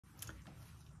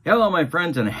Hello, my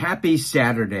friends, and happy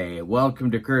Saturday.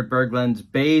 Welcome to Kurt Berglund's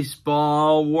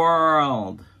Baseball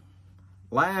World.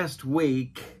 Last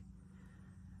week,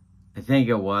 I think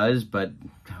it was, but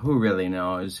who really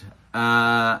knows,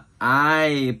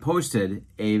 I posted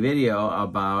a video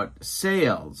about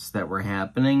sales that were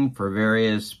happening for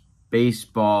various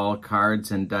baseball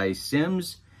cards and dice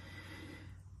sims.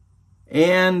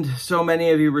 And so many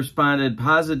of you responded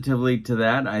positively to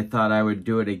that. I thought I would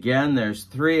do it again. There's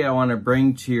three I want to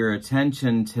bring to your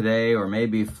attention today, or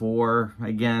maybe four.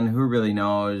 Again, who really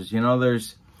knows? You know,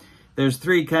 there's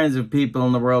three kinds of people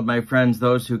in the world, my friends,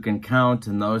 those who can count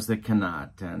and those that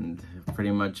cannot. And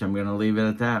pretty much I'm going to leave it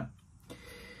at that.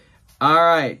 All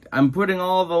right, I'm putting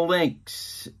all the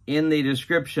links in the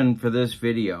description for this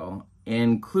video,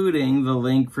 including the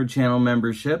link for channel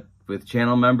membership. With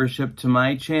channel membership to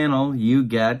my channel, you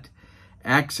get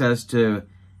access to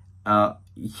a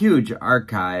huge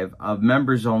archive of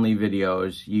members-only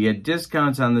videos. You get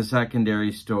discounts on the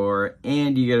secondary store,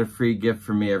 and you get a free gift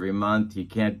from me every month. You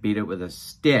can't beat it with a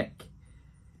stick.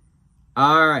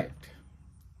 All right.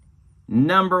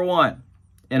 Number one.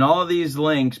 And all of these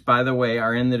links, by the way,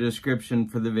 are in the description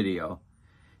for the video.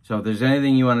 So if there's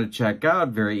anything you want to check out,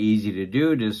 very easy to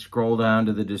do. Just scroll down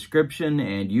to the description,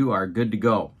 and you are good to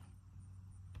go.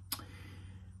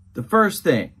 The first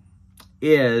thing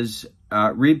is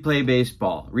Replay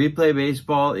Baseball. Replay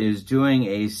Baseball is doing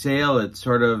a sale. It's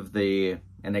sort of an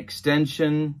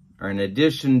extension or an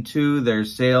addition to their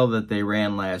sale that they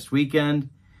ran last weekend.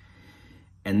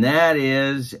 And that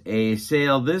is a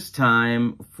sale this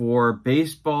time for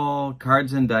baseball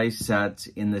cards and dice sets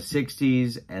in the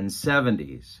 60s and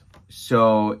 70s.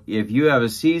 So if you have a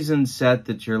seasoned set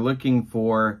that you're looking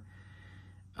for,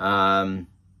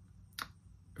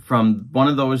 from one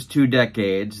of those two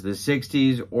decades, the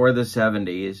 60s or the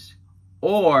 70s,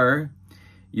 or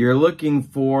you're looking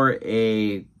for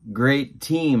a great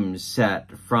team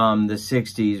set from the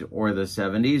 60s or the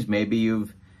 70s, maybe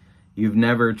you've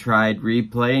never tried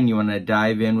Replay and you want to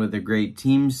dive in with a great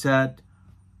team set,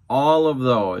 all of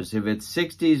those, if it's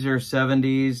 60s or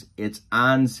 70s, it's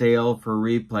on sale for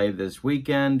Replay this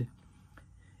weekend.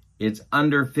 It's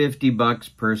under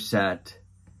 $50 per set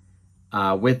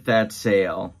with that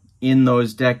sale in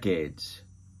those decades.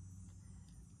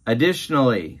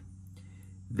 Additionally,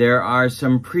 there are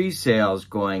some pre-sales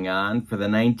going on for the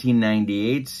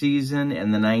 1998 season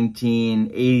and the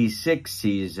 1986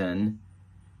 season.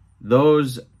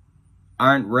 Those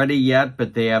aren't ready yet,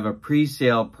 but they have a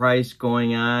pre-sale price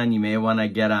going on. You may want to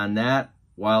get on that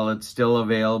while it's still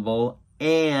available.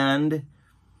 And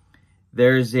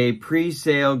there's a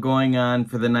pre-sale going on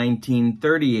for the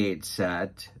 1938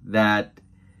 set that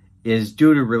is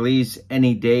due to release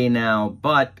any day now,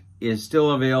 but is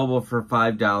still available for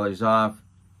 $5 off,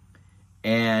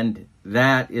 and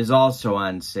that is also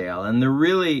on sale. And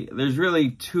there's really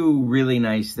two really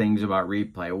nice things about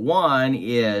Replay. One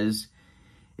is,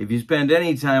 if you spend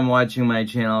any time watching my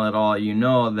channel at all, you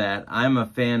know that I'm a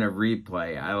fan of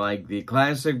Replay. I like the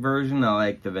classic version, I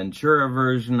like the Ventura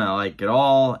version, I like it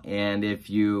all, and if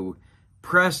you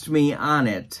pressed me on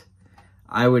it,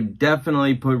 I would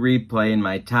definitely put Replay in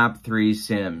my top 3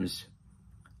 sims.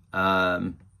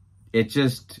 It's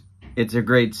a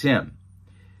great sim.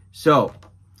 So,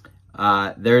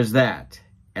 there's that.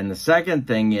 And the second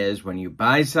thing is, when you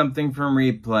buy something from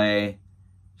Replay,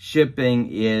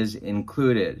 shipping is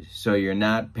included. So you're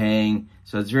not paying.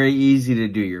 So it's very easy to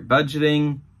do your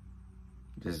budgeting.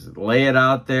 Just lay it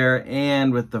out there.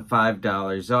 And with the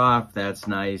 $5 off, that's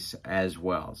nice as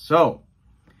well. So,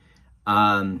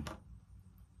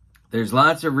 there's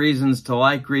lots of reasons to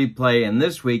like Replay, and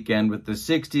this weekend with the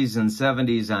 60s and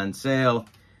 70s on sale,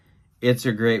 it's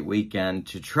a great weekend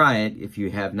to try it if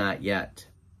you have not yet.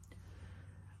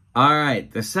 All right,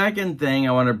 the second thing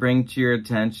I want to bring to your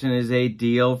attention is a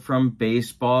deal from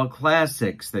Baseball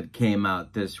Classics that came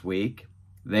out this week.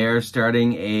 They are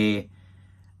starting a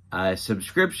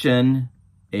subscription,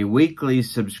 a weekly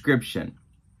subscription.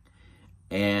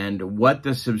 And what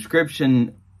the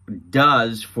subscription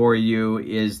does for you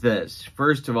is this.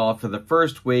 First of all, for the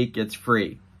first week, it's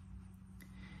free.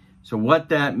 So what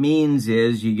that means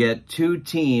is you get 2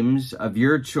 teams of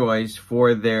your choice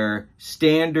for their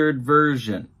standard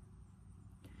version.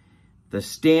 The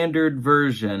standard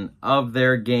version of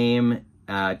their game,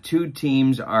 2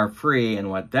 teams are free. And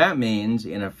what that means,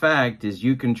 in effect, is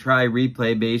you can try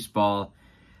Replay Baseball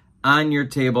on your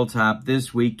tabletop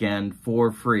this weekend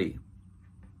for free.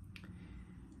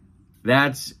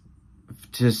 That's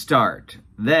to start.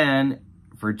 Then,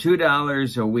 for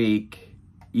 $2 a week,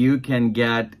 you can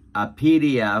get a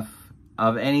PDF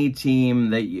of any team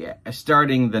that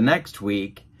starting the next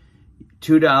week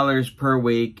 $2 per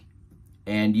week,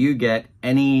 and you get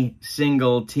any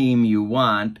single team you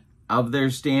want of their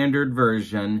standard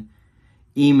version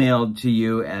emailed to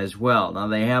you as well. Now,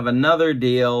 they have another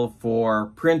deal for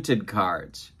printed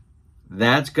cards.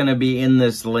 That's going to be in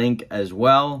this link as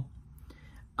well.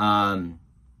 But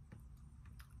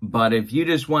if you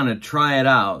just want to try it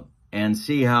out and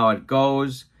see how it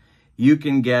goes, you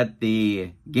can get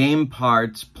the game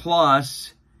parts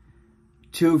plus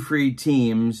 2 free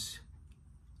teams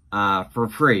for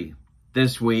free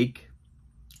this week.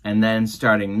 And then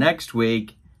starting next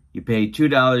week, you pay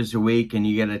 $2 a week and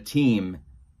you get a team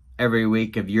every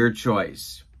week of your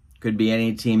choice. Could be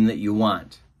any team that you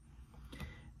want.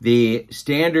 The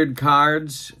standard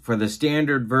cards for the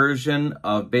standard version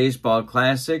of Baseball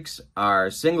Classics are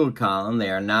single column.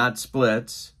 They are not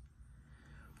splits.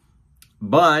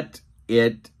 But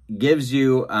it gives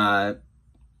you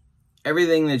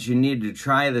everything that you need to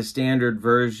try the standard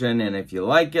version. And if you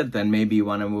like it, then maybe you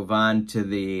want to move on to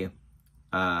the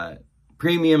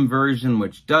premium version,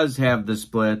 which does have the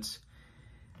splits.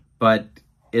 But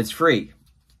it's free.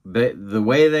 But the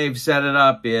way they've set it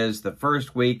up is the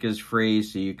first week is free,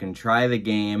 so you can try the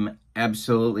game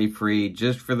absolutely free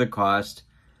just for the cost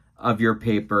of your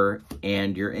paper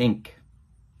and your ink.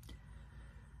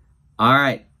 All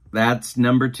right, that's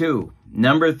number 2.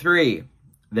 Number 3,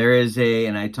 there is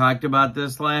and I talked about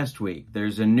this last week,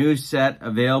 there's a new set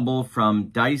available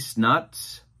from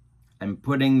Nutz. I'm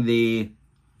putting the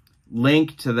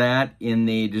link to that in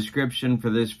the description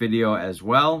for this video as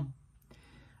well.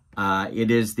 It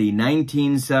is the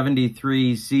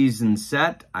 1973 season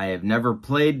set. I have never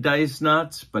played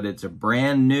Nutz, but it's a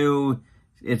brand new,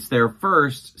 it's their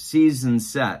first season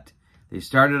set. They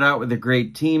started out with a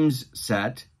Great Teams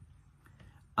set,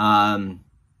 but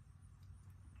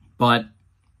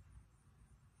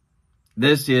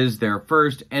this is their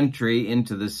first entry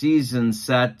into the season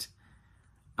set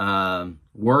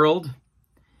world.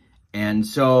 And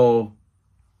so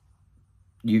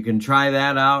you can try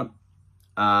that out.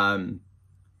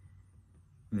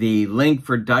 The link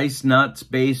for Nutz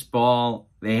Baseball,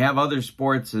 they have other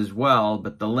sports as well,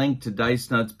 but the link to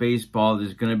Nutz Baseball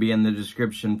is going to be in the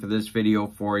description for this video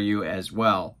for you as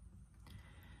well.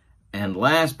 And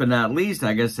last but not least,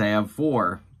 I guess I have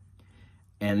 4.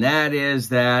 And that is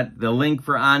that the link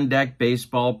for On Deck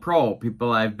Baseball Pro.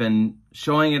 I've been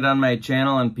showing it on my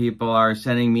channel, and people are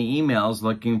sending me emails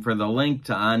looking for the link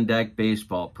to On Deck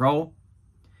Baseball Pro.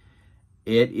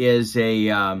 It is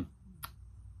a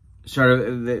sort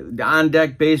of, the On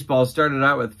Deck Baseball started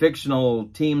out with fictional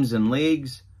teams and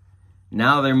leagues.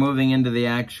 Now they're moving into the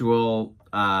actual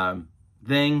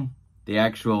thing, the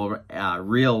actual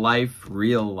real life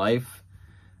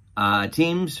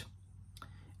teams.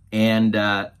 And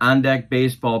On Deck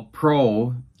Baseball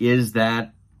Pro is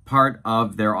that part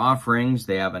of their offerings.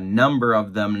 They have a number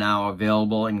of them now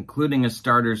available, including a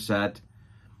starter set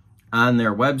on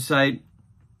their website.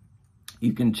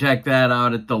 You can check that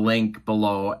out at the link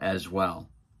below as well.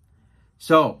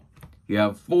 So, you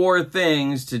have 4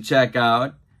 things to check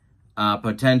out.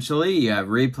 Potentially, you have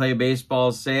Replay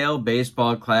Baseball Sale,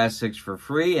 Baseball Classics for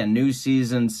free, a new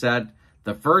season set,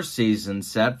 the first season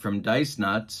set from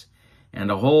Nutz,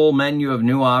 and a whole menu of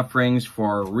new offerings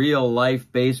for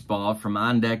real-life baseball from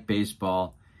On Deck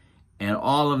Baseball. And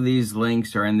all of these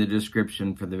links are in the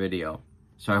description for the video.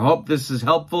 So I hope this is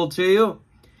helpful to you.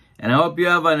 And I hope you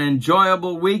have an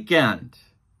enjoyable weekend.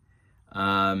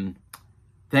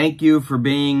 Thank you for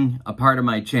being a part of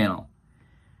my channel.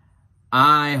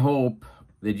 I hope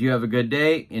that you have a good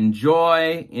day.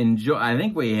 Enjoy. I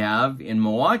think we have, in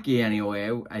Milwaukee anyway,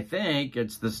 I think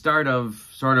it's the start of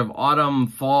sort of autumn,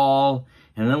 fall,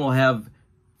 and then we'll have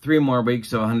 3 more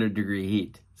weeks of 100-degree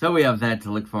heat. So we have that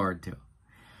to look forward to.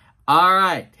 All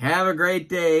right. Have a great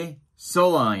day. So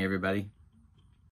long, everybody.